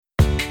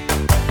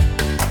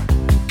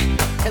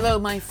Hello,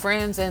 my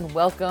friends, and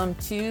welcome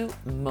to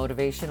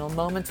Motivational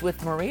Moments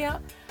with Maria.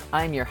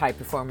 I'm your high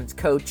performance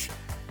coach,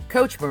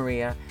 Coach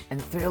Maria,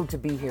 and thrilled to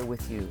be here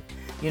with you.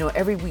 You know,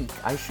 every week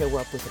I show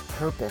up with a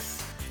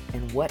purpose.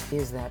 And what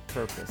is that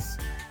purpose?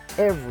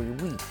 Every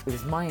week it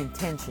is my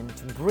intention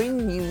to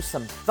bring you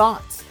some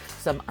thoughts,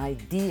 some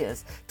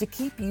ideas to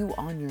keep you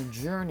on your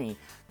journey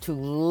to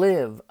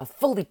live a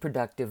fully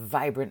productive,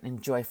 vibrant, and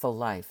joyful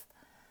life.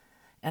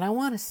 And I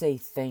want to say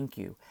thank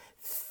you.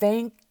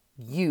 Thank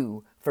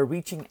you for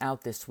reaching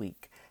out this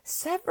week.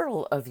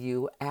 Several of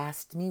you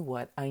asked me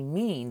what I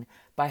mean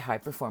by high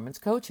performance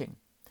coaching.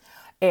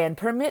 And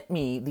permit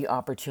me the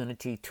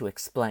opportunity to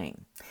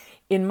explain.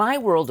 In my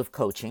world of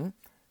coaching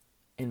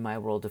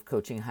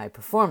high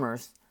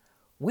performers,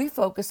 we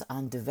focus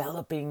on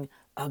developing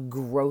a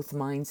growth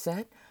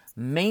mindset,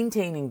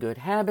 maintaining good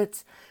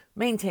habits,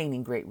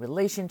 maintaining great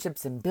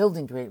relationships and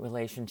building great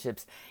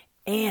relationships,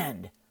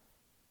 and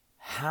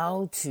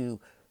how to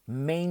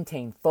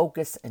maintain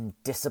focus and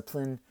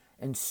discipline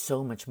and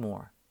so much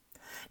more.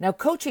 Now,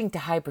 coaching to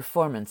high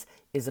performance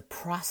is a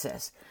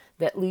process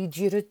that leads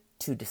you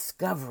to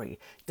discovery,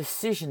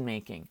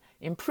 decision-making,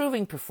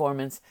 improving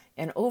performance,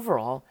 and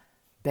overall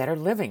better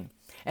living.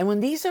 And when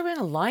these are in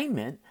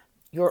alignment,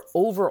 your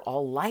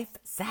overall life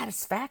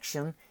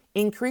satisfaction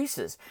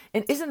increases.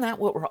 And isn't that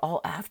what we're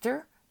all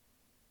after?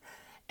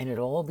 And it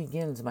all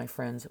begins, my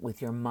friends,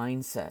 with your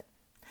mindset.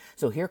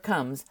 So here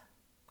comes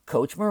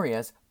Coach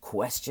Maria's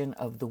question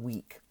of the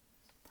week.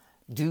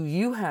 Do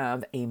you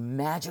have a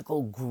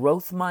magical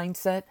growth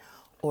mindset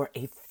or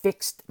a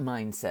fixed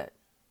mindset?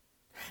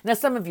 Now,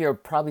 some of you are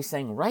probably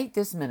saying right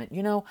this minute,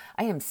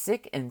 I am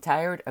sick and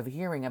tired of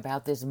hearing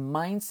about this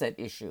mindset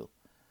issue.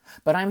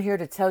 But I'm here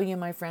to tell you,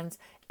 my friends,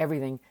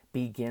 everything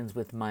begins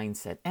with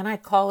mindset. And I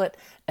call it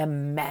a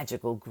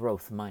magical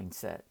growth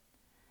mindset.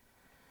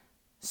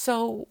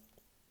 So,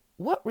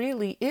 what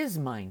really is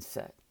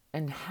mindset?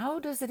 And how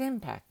does it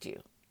impact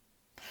you?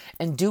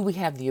 And do we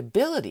have the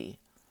ability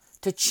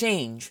to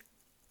change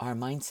our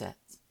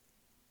mindsets?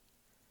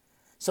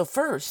 So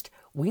first,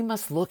 we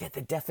must look at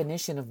the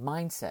definition of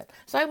mindset.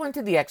 So I went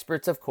to the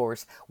experts, of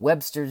course,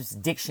 Webster's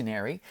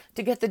dictionary,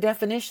 to get the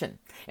definition.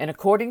 And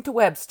according to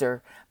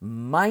Webster,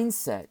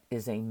 mindset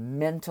is a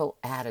mental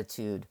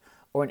attitude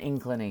or an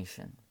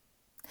inclination.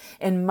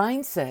 And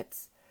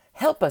mindsets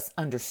help us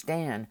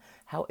understand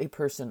how a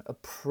person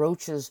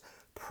approaches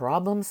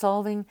problem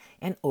solving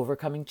and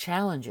overcoming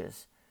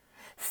challenges.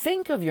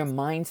 Think of your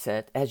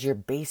mindset as your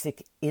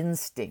basic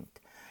instinct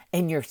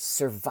and your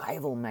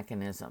survival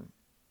mechanism.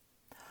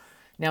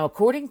 Now,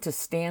 according to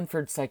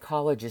Stanford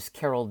psychologist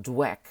Carol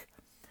Dweck,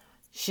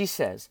 she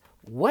says,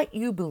 what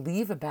you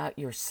believe about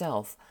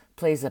yourself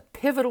plays a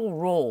pivotal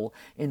role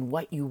in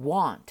what you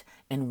want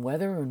and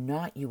whether or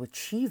not you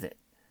achieve it.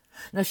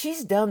 Now,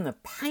 she's done the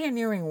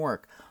pioneering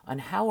work on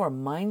how our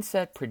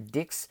mindset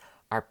predicts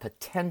our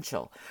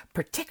potential,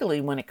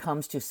 particularly when it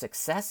comes to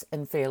success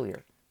and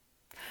failure.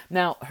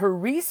 Now, her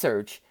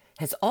research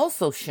has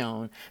also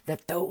shown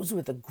that those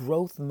with a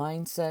growth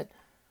mindset,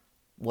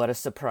 what a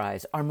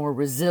surprise, are more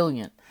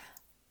resilient,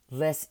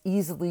 less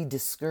easily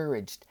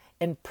discouraged,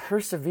 and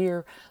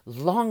persevere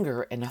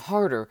longer and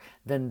harder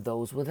than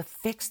those with a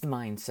fixed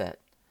mindset.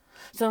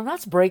 So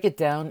let's break it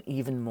down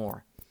even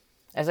more.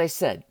 As I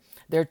said,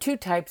 there are two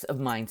types of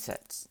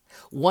mindsets.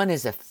 One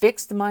is a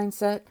fixed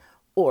mindset,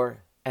 or,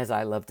 as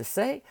I love to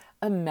say,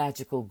 a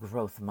magical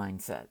growth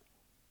mindset.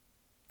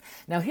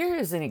 Now, here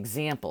is an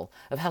example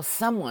of how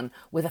someone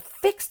with a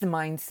fixed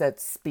mindset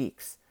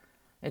speaks.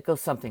 It goes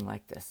something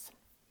like this.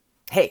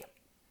 Hey,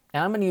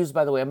 and I'm going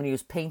to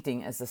use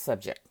painting as the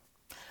subject.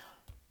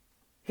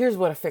 Here's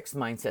what a fixed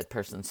mindset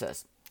person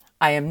says.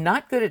 I am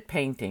not good at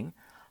painting.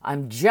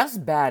 I'm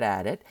just bad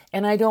at it,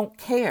 and I don't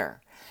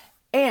care.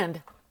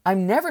 And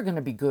I'm never going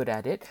to be good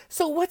at it,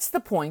 so what's the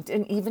point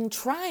in even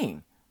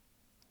trying?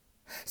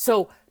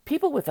 So,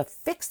 people with a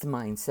fixed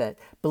mindset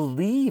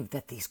believe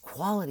that these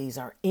qualities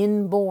are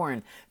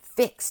inborn,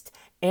 fixed,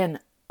 and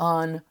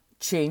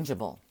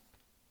unchangeable.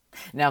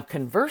 Now,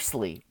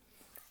 conversely,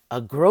 a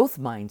growth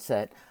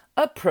mindset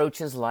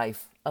approaches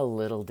life a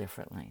little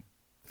differently.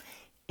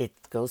 It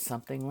goes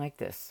something like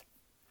this.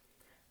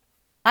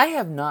 I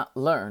have not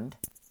learned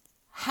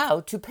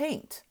how to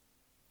paint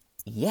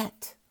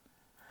yet.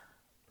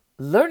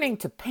 Learning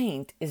to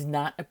paint is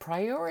not a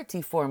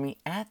priority for me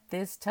at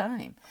this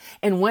time.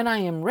 And when I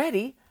am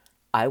ready,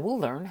 I will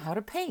learn how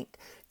to paint.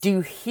 Do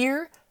you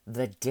hear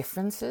the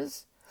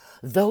differences?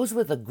 Those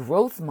with a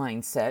growth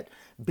mindset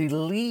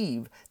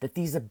believe that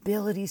these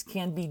abilities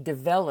can be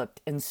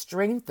developed and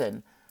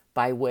strengthened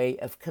by way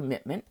of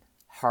commitment,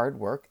 hard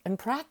work, and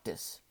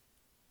practice.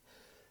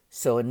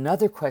 So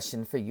another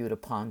question for you to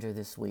ponder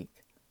this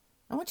week.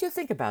 I want you to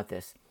think about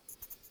this.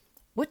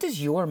 What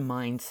does your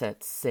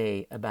mindset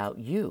say about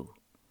you?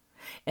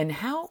 And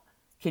how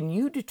can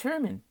you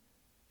determine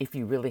if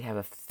you really have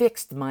a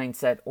fixed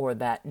mindset or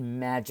that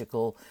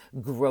magical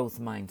growth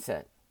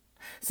mindset?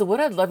 So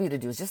what I'd love you to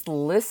do is just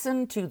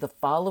listen to the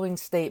following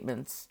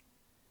statements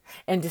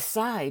and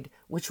decide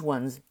which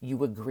ones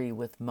you agree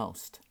with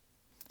most.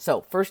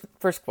 So first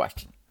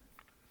question.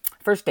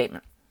 First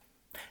statement.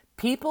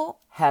 People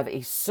have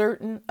a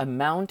certain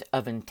amount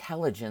of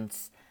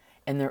intelligence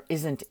and there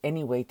isn't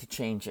any way to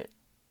change it.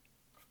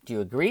 Do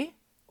you agree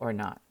or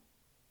not?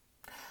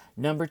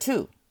 Number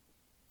 2,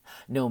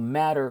 no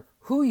matter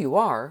who you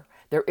are,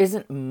 there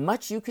isn't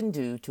much you can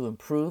do to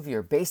improve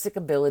your basic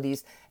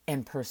abilities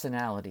and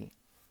personality.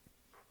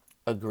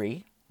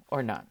 Agree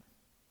or not?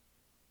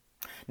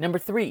 Number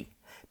 3,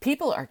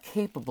 people are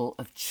capable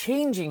of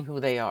changing who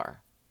they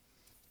are.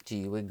 Do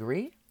you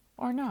agree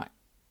or not?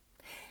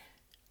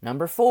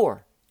 Number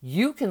 4,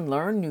 you can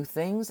learn new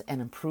things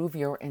and improve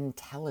your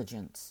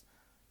intelligence.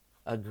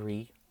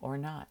 Agree or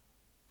not?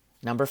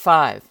 Number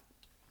 5,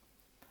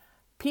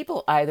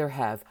 people either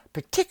have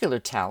particular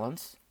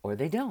talents or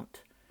they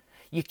don't.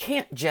 You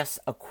can't just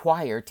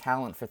acquire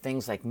talent for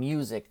things like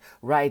music,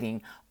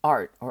 writing,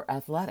 art, or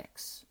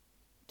athletics.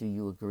 Do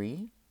you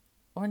agree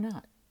or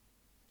not?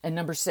 And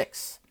number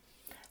 6,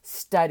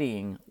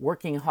 studying,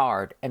 working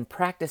hard, and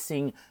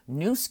practicing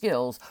new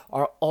skills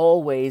are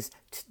all ways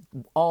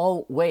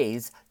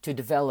to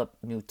develop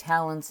new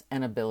talents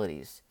and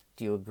abilities.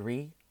 Do you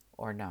agree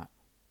or not?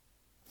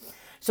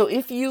 So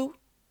if you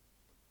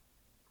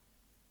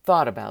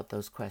thought about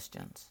those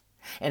questions,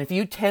 and if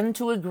you tend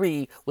to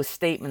agree with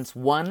statements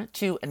 1,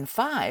 2, and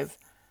 5,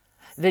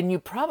 then you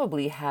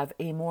probably have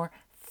a more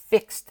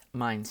fixed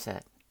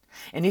mindset.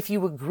 And if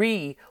you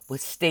agree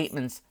with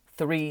statements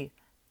 3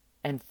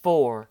 and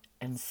 4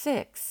 and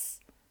 6,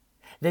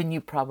 then you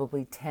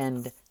probably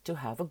tend to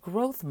have a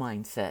growth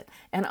mindset.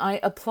 And I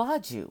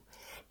applaud you.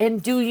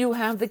 And do you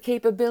have the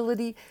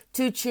capability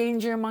to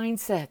change your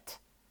mindset?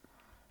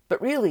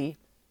 But really,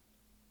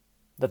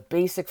 the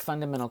basic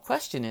fundamental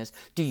question is,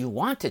 do you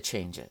want to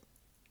change it?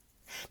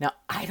 Now,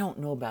 I don't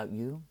know about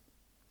you,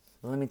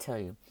 but let me tell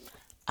you,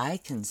 I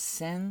can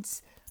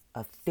sense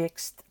a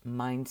fixed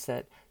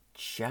mindset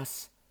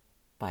just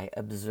by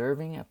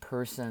observing a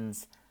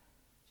person's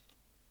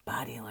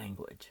body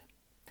language.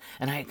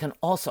 And I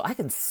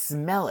can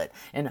smell it.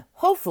 And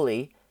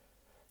hopefully,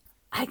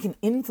 I can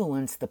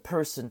influence the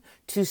person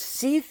to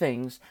see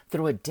things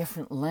through a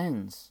different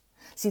lens.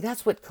 See,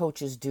 that's what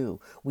coaches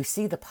do. We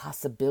see the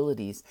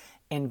possibilities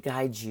and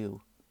guide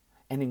you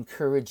and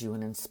encourage you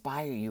and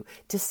inspire you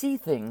to see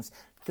things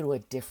through a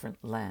different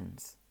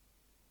lens.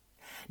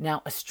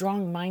 Now, a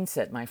strong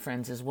mindset, my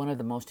friends, is one of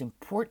the most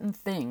important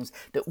things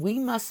that we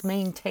must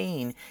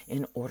maintain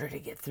in order to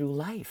get through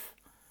life.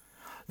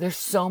 There's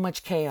so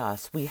much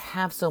chaos. We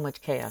have so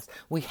much chaos.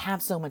 We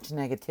have so much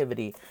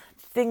negativity,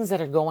 things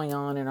that are going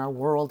on in our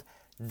world.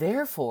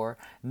 Therefore,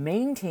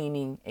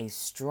 maintaining a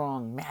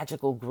strong,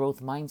 magical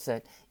growth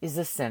mindset is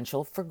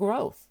essential for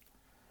growth.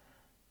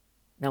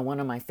 Now,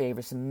 one of my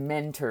favorite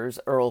mentors,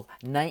 Earl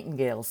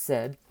Nightingale,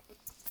 said,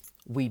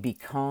 "We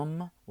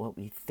become what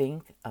we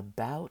think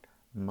about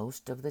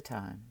most of the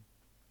time."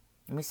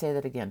 Let me say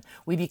that again.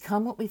 We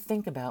become what we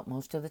think about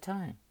most of the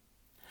time.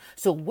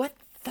 So what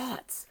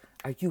thoughts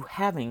are you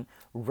having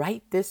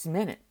right this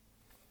minute?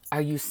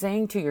 Are you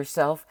saying to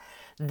yourself,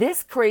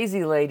 this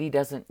crazy lady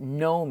doesn't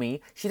know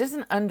me. She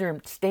doesn't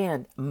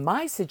understand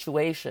my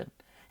situation.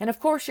 And of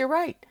course, you're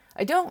right.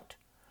 I don't.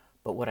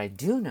 But what I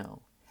do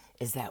know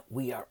is that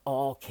we are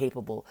all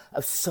capable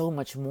of so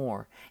much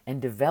more,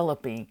 and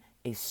developing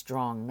a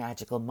strong,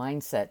 magical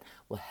mindset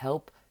will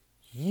help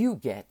you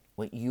get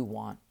what you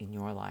want in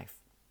your life.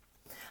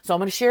 So I'm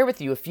going to share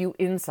with you a few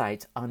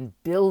insights on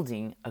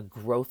building a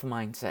growth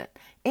mindset,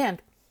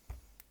 and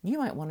you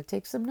might want to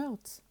take some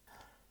notes.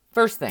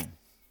 First thing,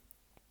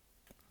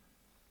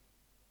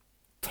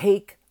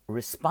 take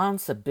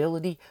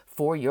responsibility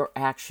for your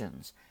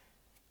actions.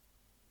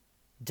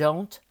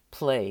 Don't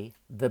play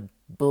the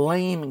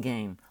blame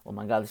game. Oh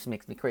my God, this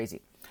makes me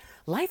crazy.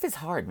 Life is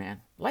hard,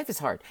 man. Life is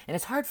hard. And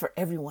it's hard for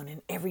everyone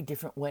in every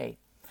different way.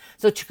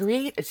 So to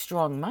create a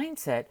strong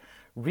mindset,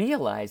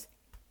 realize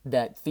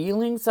that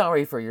feeling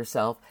sorry for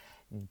yourself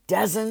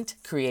doesn't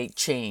create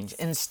change.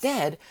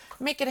 Instead,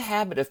 make it a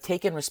habit of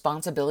taking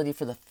responsibility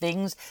for the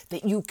things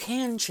that you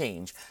can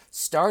change.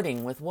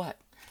 Starting with what?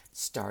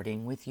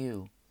 Starting with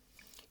you.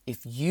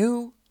 If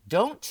you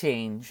don't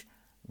change,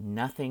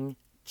 nothing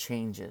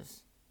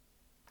changes.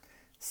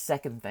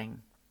 Second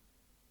thing,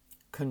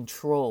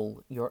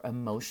 control your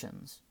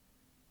emotions.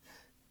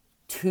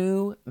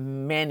 Too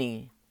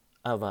many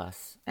of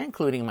us,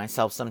 including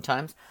myself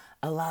sometimes,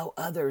 allow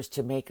others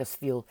to make us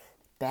feel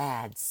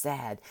bad,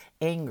 sad,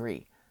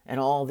 angry, and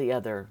all the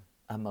other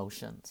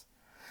emotions.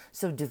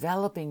 So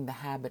developing the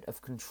habit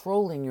of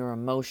controlling your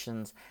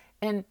emotions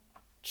and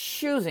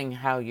choosing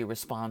how you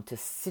respond to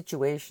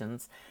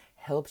situations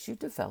helps you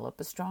develop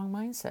a strong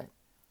mindset.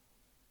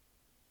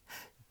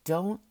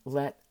 Don't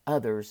let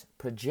others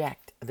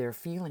project their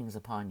feelings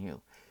upon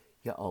you.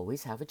 You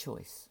always have a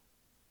choice.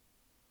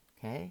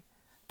 Okay?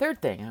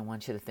 Third thing I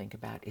want you to think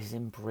about is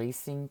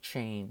embracing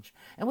change.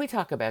 And we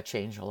talk about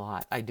change a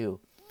lot. I do.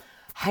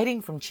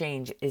 Hiding from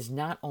change is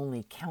not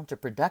only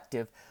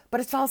counterproductive, but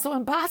it's also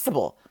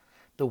impossible.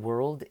 The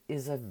world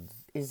is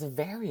a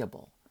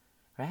variable,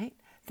 right?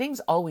 Things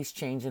always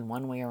change in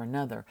one way or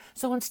another.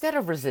 So instead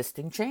of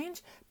resisting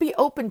change, be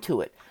open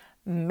to it.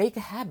 Make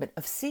a habit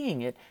of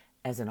seeing it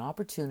as an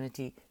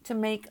opportunity to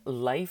make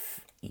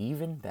life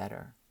even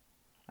better.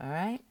 All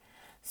right?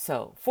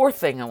 So, fourth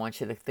thing I want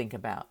you to think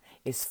about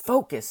is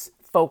focus.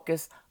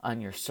 Focus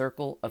on your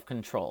circle of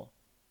control.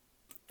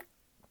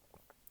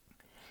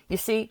 You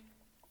see,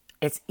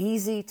 it's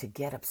easy to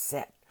get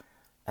upset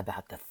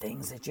about the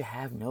things that you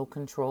have no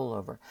control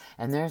over.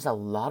 And there's a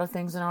lot of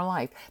things in our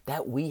life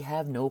that we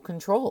have no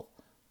control.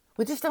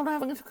 We just don't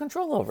have any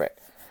control over it.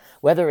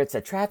 Whether it's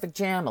a traffic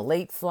jam, a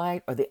late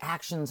flight, or the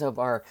actions of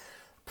our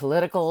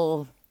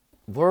political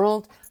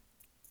world,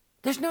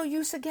 there's no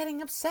use of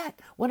getting upset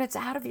when it's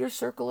out of your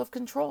circle of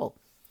control.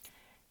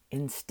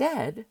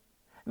 Instead,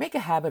 make a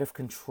habit of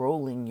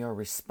controlling your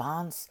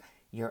response,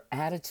 your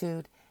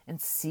attitude, and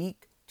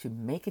seek to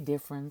make a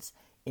difference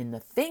in the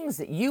things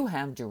that you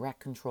have direct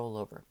control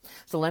over.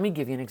 So let me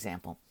give you an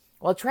example.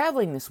 While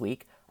traveling this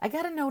week, I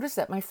got a notice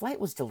that my flight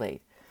was delayed.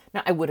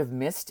 Now, I would have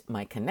missed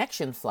my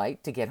connection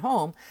flight to get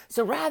home,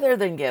 so rather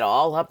than get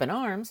all up in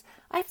arms,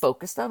 I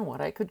focused on what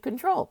I could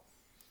control.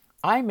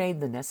 I made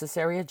the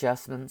necessary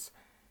adjustments,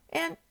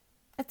 and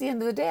at the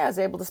end of the day, I was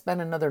able to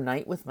spend another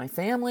night with my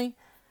family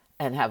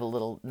and have a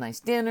little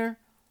nice dinner.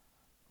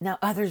 Now,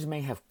 others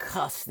may have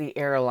cussed the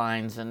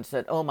airlines and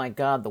said, oh my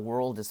God, the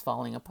world is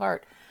falling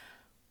apart.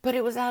 But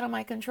it was out of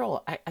my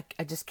control.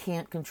 I just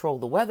can't control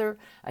the weather.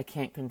 I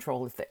can't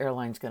control if the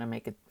airline's going to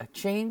make a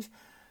change.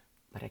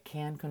 But I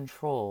can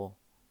control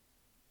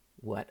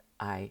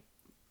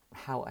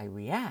how I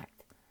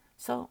react.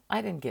 So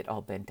I didn't get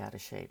all bent out of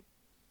shape.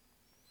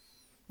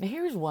 Now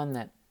here's one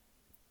that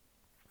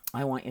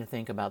I want you to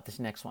think about, this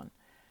next one.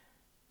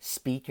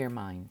 Speak your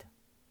mind.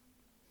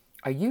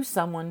 Are you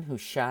someone who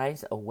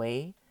shies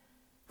away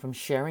from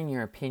sharing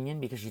your opinion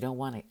because you don't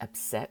want to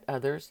upset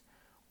others?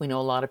 We know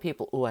a lot of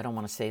people, I don't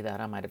want to say that,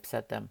 I might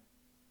upset them.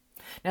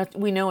 Now,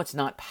 we know it's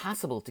not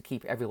possible to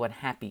keep everyone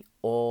happy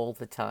all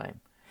the time.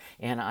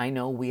 And I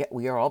know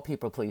we are all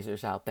people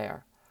pleasers out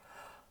there.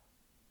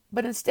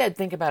 But instead,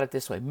 think about it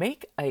this way.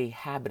 Make a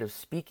habit of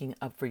speaking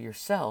up for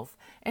yourself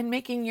and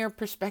making your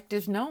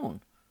perspectives known.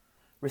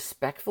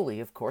 Respectfully,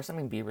 of course.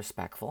 Be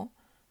respectful.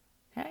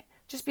 Okay?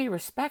 Just be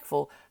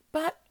respectful,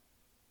 but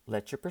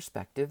let your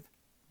perspective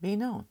be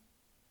known.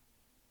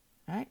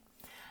 All right?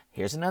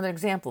 Here's another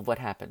example of what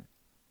happened.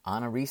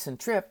 On a recent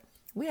trip,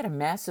 we had a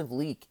massive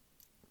leak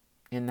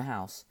in the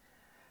house.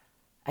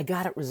 I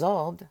got it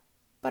resolved,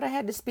 but I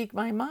had to speak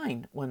my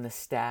mind when the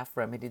staff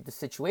remedied the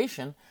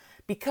situation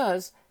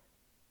because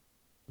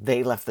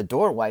they left the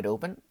door wide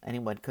open.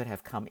 Anyone could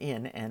have come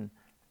in and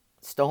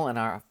stolen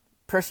our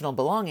personal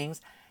belongings,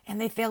 and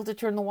they failed to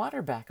turn the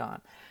water back on.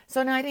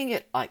 So now I didn't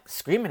get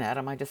screaming at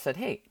them. I just said,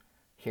 hey,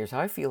 here's how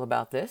I feel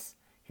about this.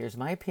 Here's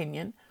my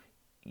opinion.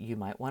 You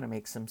might want to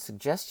make some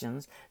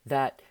suggestions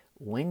that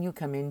when you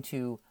come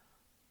into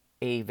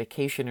a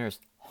vacationer's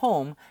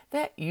home,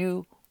 that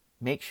you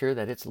make sure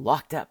that it's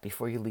locked up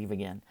before you leave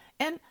again,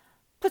 and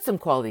put some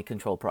quality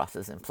control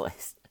process in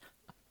place.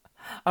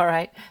 All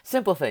right,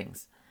 simple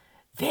things.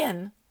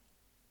 Then,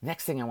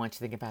 next thing I want you to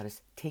think about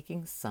is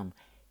taking some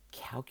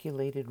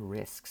calculated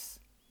risks.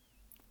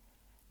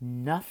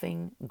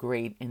 Nothing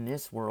great in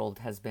this world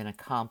has been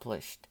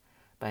accomplished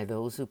by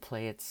those who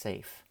play it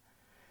safe.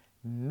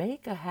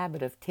 Make a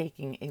habit of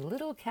taking a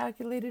little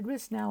calculated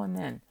risk now and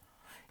then.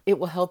 It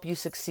will help you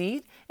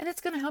succeed, and it's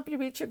going to help you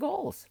reach your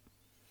goals.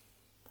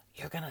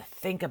 You're going to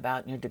think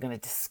about and you're going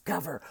to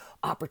discover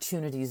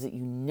opportunities that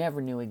you never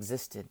knew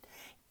existed.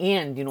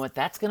 And you know what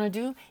that's going to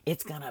do?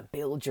 It's going to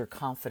build your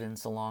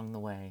confidence along the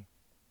way.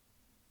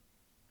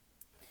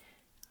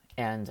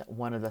 And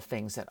one of the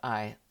things that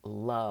I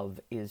love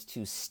is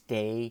to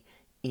stay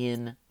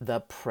in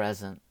the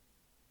present.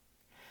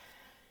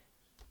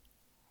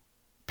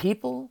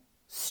 People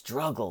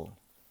struggle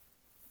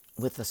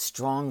with a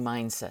strong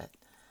mindset.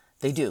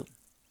 They do.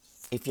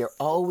 If you're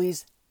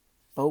always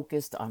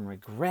focused on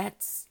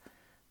regrets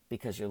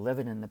because you're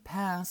living in the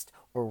past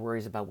or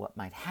worries about what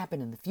might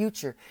happen in the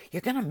future,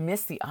 you're going to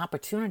miss the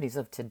opportunities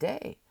of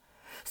today.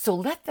 So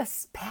let the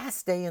past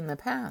stay in the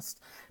past.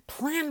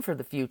 Plan for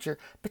the future,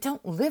 but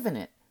don't live in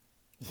it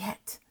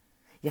yet.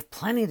 You have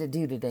plenty to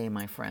do today,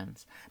 my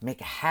friends.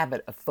 Make a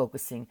habit of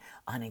focusing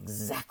on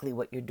exactly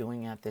what you're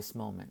doing at this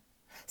moment.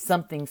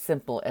 Something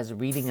simple as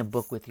reading a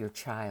book with your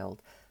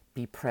child.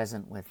 Be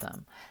present with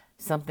them.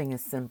 Something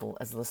as simple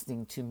as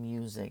listening to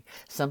music.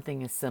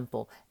 Something as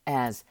simple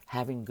as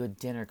having good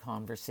dinner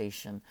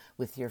conversation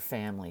with your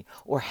family,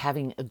 or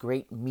having a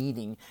great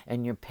meeting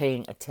and you're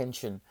paying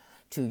attention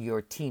to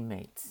your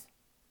teammates.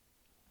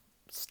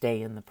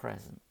 Stay in the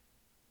present.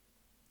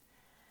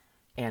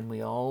 And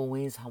we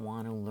always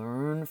want to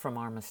learn from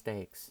our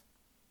mistakes.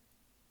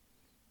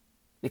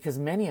 Because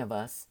many of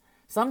us,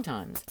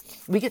 sometimes,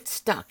 we get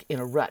stuck in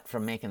a rut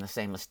from making the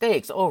same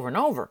mistakes over and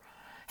over.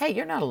 Hey,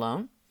 you're not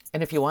alone.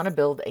 And if you want to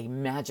build a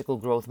magical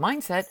growth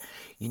mindset,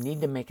 you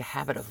need to make a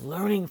habit of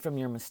learning from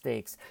your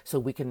mistakes so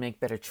we can make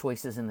better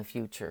choices in the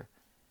future.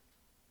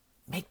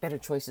 Make better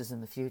choices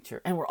in the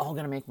future. And we're all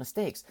going to make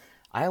mistakes.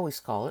 I always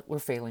call it, we're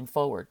failing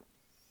forward.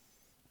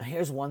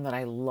 Here's one that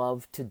I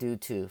love to do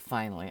too.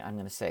 Finally, I'm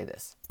going to say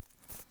this.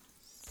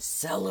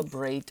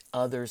 Celebrate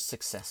others'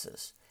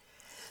 successes.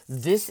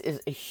 This is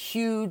a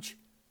huge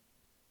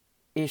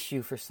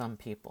issue for some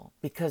people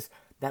because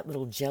that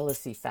little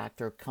jealousy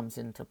factor comes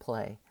into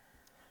play.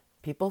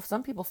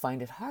 Some people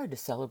find it hard to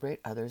celebrate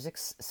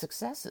others'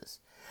 successes.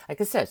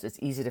 Like I said, it's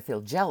easy to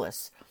feel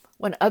jealous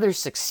when others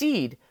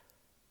succeed,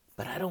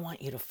 but I don't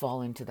want you to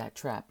fall into that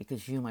trap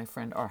because you, my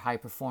friend, are a high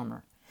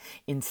performer.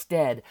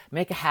 Instead,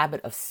 make a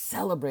habit of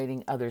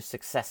celebrating others'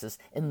 successes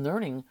and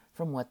learning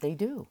from what they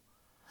do,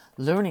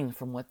 learning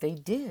from what they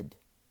did.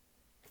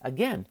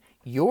 Again,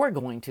 you're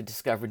going to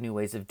discover new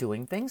ways of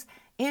doing things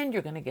and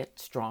you're going to get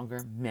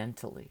stronger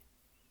mentally.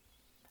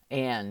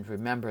 And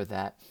remember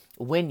that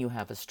when you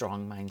have a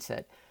strong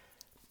mindset,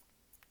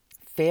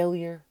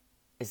 failure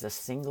is a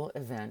single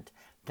event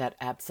that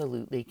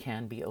absolutely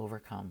can be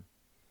overcome.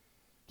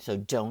 So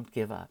don't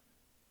give up.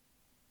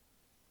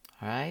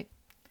 All right?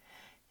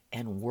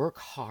 And work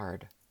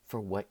hard for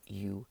what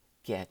you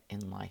get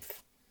in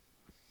life.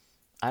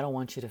 I don't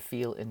want you to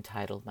feel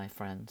entitled, my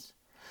friends.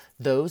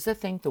 Those that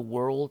think the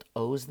world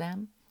owes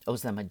them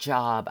a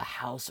job, a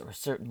house, or a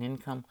certain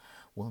income,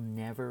 will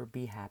never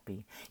be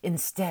happy.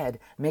 Instead,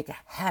 make a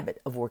habit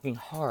of working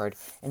hard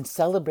and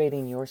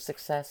celebrating your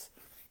success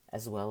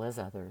as well as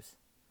others.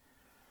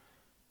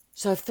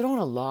 So I've thrown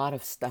a lot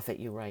of stuff at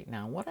you right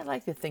now. What I'd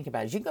like you to think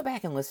about is you can go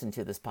back and listen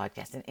to this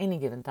podcast at any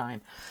given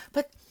time.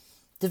 But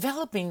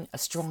developing a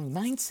strong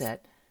mindset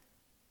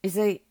is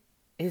a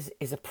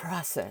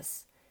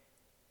process.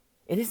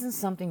 It isn't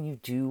something you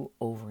do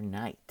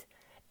overnight.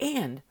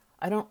 And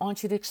I don't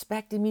want you to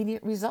expect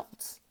immediate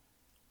results.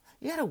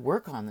 You got to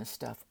work on this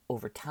stuff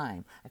over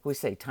time. Like we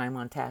say, time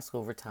on task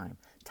over time.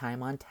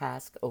 Time on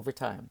task over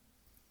time.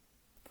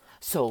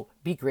 So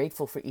be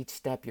grateful for each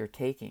step you're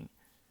taking.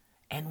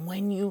 And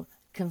when you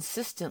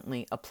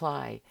consistently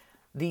apply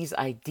these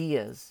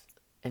ideas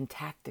and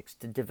tactics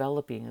to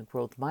developing a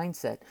growth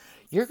mindset,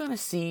 you're going to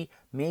see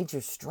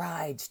major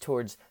strides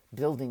towards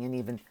building an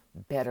even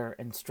better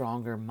and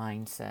stronger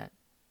mindset.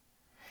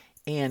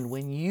 And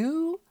when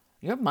your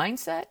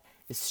mindset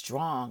is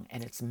strong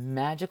and it's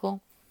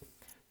magical,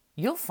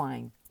 you'll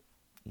find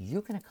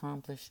you can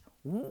accomplish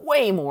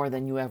way more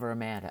than you ever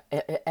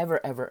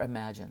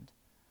imagined.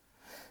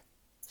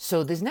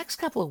 So these next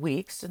couple of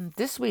weeks, and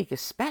this week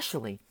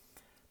especially,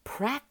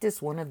 practice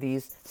one of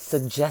these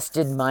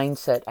suggested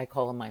mindset, I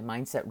call them my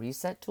mindset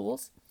reset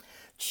tools.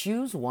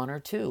 Choose one or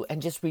two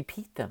and just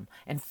repeat them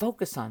and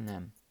focus on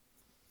them.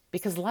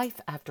 Because life,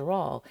 after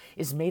all,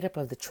 is made up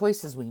of the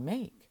choices we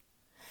make.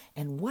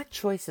 And what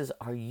choices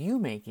are you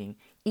making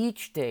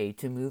each day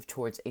to move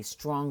towards a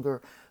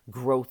stronger,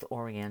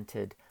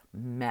 growth-oriented,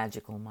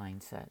 magical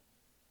mindset?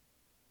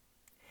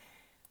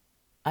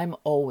 I'm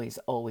always,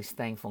 always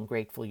thankful and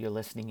grateful you're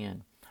listening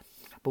in.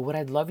 But what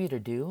I'd love you to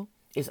do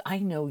is I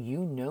know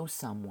you know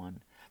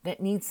someone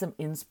that needs some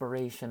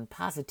inspiration,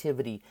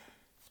 positivity,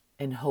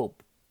 and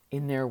hope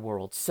in their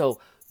world. So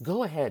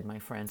go ahead, my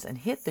friends, and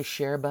hit the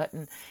share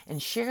button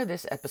and share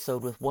this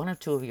episode with one or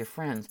two of your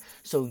friends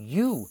so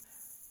you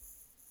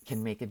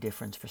can make a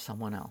difference for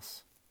someone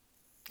else.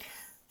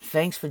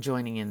 Thanks for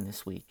joining in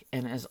this week.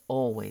 And as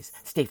always,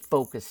 stay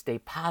focused, stay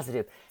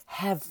positive,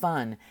 have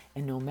fun,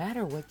 and no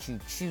matter what you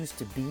choose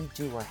to be,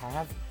 do, or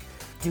have,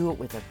 do it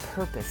with a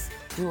purpose,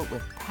 do it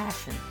with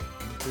passion,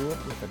 and do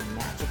it with a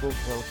magical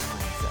growth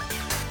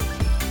mindset.